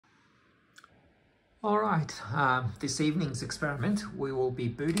All right, this evening's experiment, we will be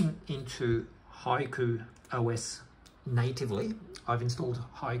booting into Haiku OS natively. I've installed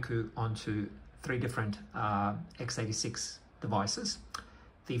Haiku onto 3 different x86 devices.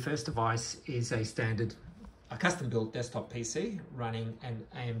 The first device is a custom-built desktop PC running an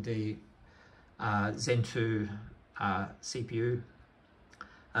AMD Zen 2 CPU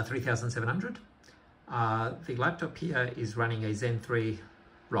 3700. The laptop here is running a Zen 3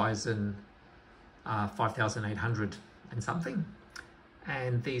 Ryzen 5800 and something,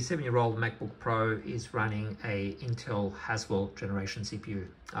 and the 7-year-old MacBook Pro is running a Intel Haswell generation CPU,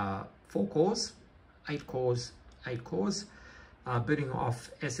 4 cores, 8 cores, booting off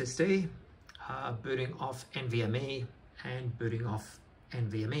SSD, booting off NVMe, and booting off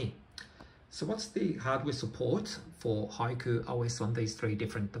NVMe. So what's the hardware support for Haiku OS on these 3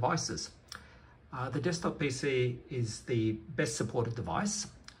 different devices? The desktop PC is the best supported device.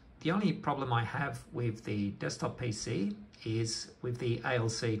 The only problem I have with the desktop PC is with the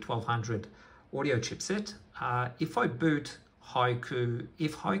ALC 1200 audio chipset. If I boot Haiku,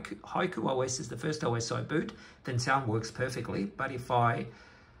 if Haiku OS is the first OS I boot, then sound works perfectly. But if I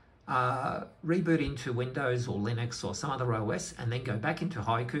reboot into Windows or Linux or some other OS and then go back into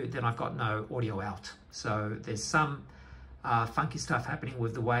Haiku, then I've got no audio out. So there's some funky stuff happening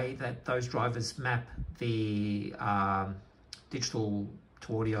with the way that those drivers map the digital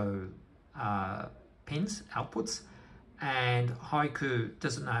to audio pins, outputs, and Haiku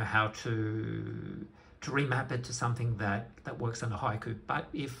doesn't know how to remap it to something that works under Haiku. But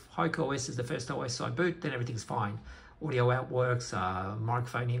if Haiku OS is the first OS I boot, then everything's fine. Audio out works,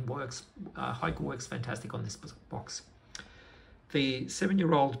 microphone in works, Haiku works fantastic on this box. The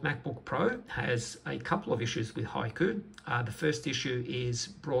 7-year-old MacBook Pro has a couple of issues with Haiku. The first issue is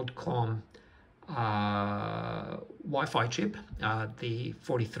Broadcom Wi-Fi chip, the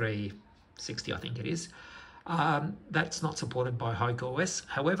 4360 I think it is. That's not supported by Haiku OS.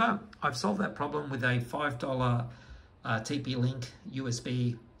 However, I've solved that problem with a $5 TP-Link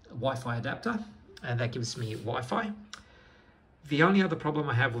USB Wi-Fi adapter, and that gives me Wi-Fi. The only other problem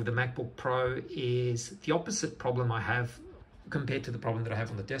I have with the MacBook Pro is the opposite problem I have compared to the problem that I have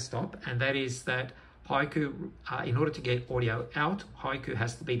on the desktop, and that is that Haiku, in order to get audio out, Haiku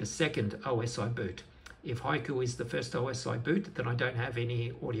has to be the second OS I boot. If Haiku is the first OS I boot, then I don't have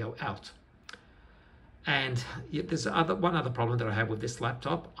any audio out. And there's one other problem that I have with this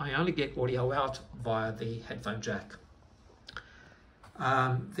laptop. I only get audio out via the headphone jack.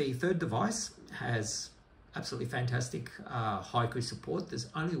 The third device has absolutely fantastic Haiku support. There's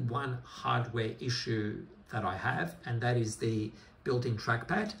only one hardware issue that I have, and that is the built-in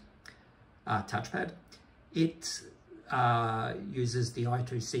trackpad. Touchpad. It uses the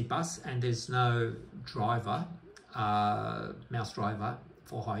I2C bus, and there's no driver, mouse driver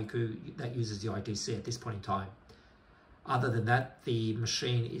for Haiku that uses the I2C at this point in time. Other than that, the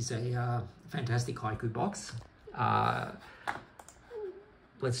machine is a fantastic Haiku box.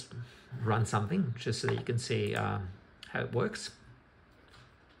 Let's run something just so that you can see how it works.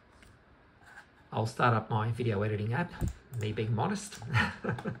 I'll start up my video editing app, me being modest.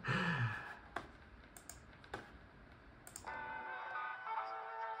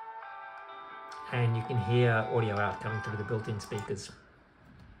 And you can hear audio out coming through the built-in speakers.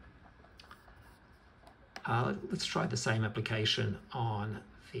 Let's try the same application on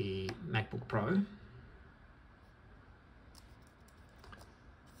the MacBook Pro.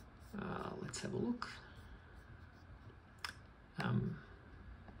 Let's have a look.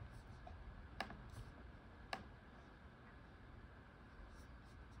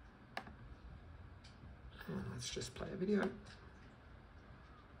 Let's just play a video.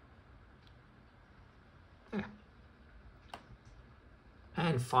 Yeah.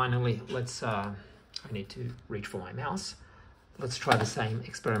 And finally, let's, I need to reach for my mouse. Let's try the same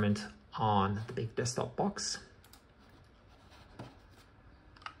experiment on the big desktop box.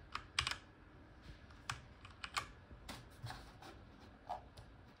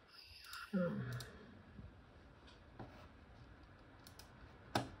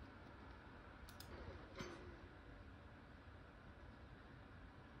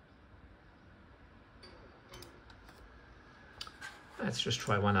 Let's just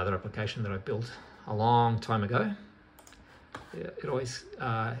try one other application that I built a long time ago. It always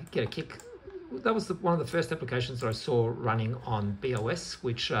get a kick. That was one of the first applications that I saw running on BOS,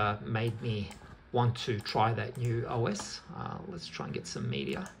 which made me want to try that new OS. Let's try and get some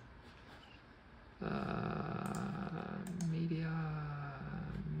media. Media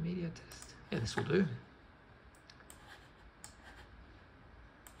test. Yeah, this will do.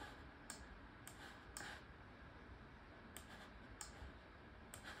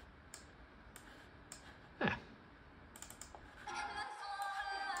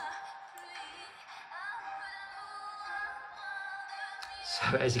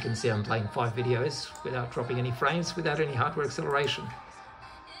 So as you can see, I'm playing 5 videos without dropping any frames, without any hardware acceleration.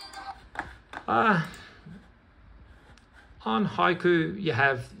 On Haiku, you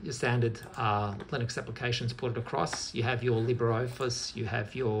have your standard Linux applications ported across. You have your LibreOffice, you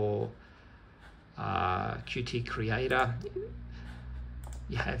have your Qt Creator,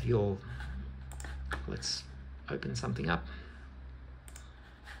 you have your, let's open something up.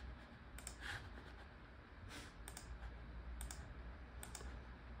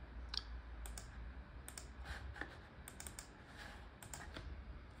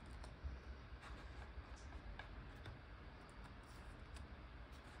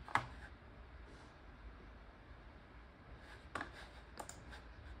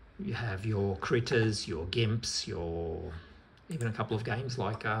 You have your critters, your gimps, even a couple of games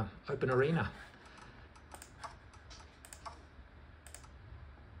like Open Arena.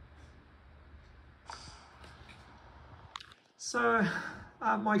 So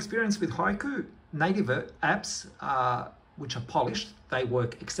my experience with Haiku, native apps which are polished, they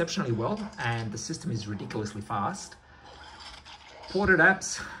work exceptionally well and the system is ridiculously fast. Ported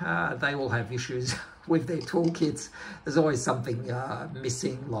apps, they all have issues with their toolkits. There's always something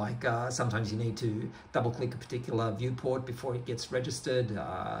missing, like sometimes you need to double click a particular viewport before it gets registered.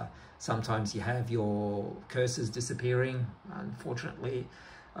 Sometimes you have your cursors disappearing. Unfortunately,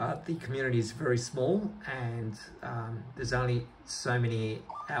 the community is very small and there's only so many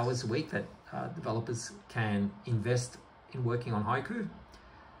hours a week that developers can invest in working on Haiku.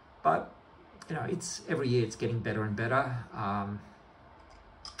 But you know, every year it's getting better and better.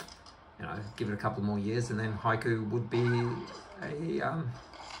 You know, give it a couple more years and then Haiku would be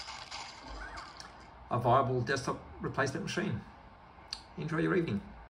a viable desktop replacement machine. Enjoy your evening.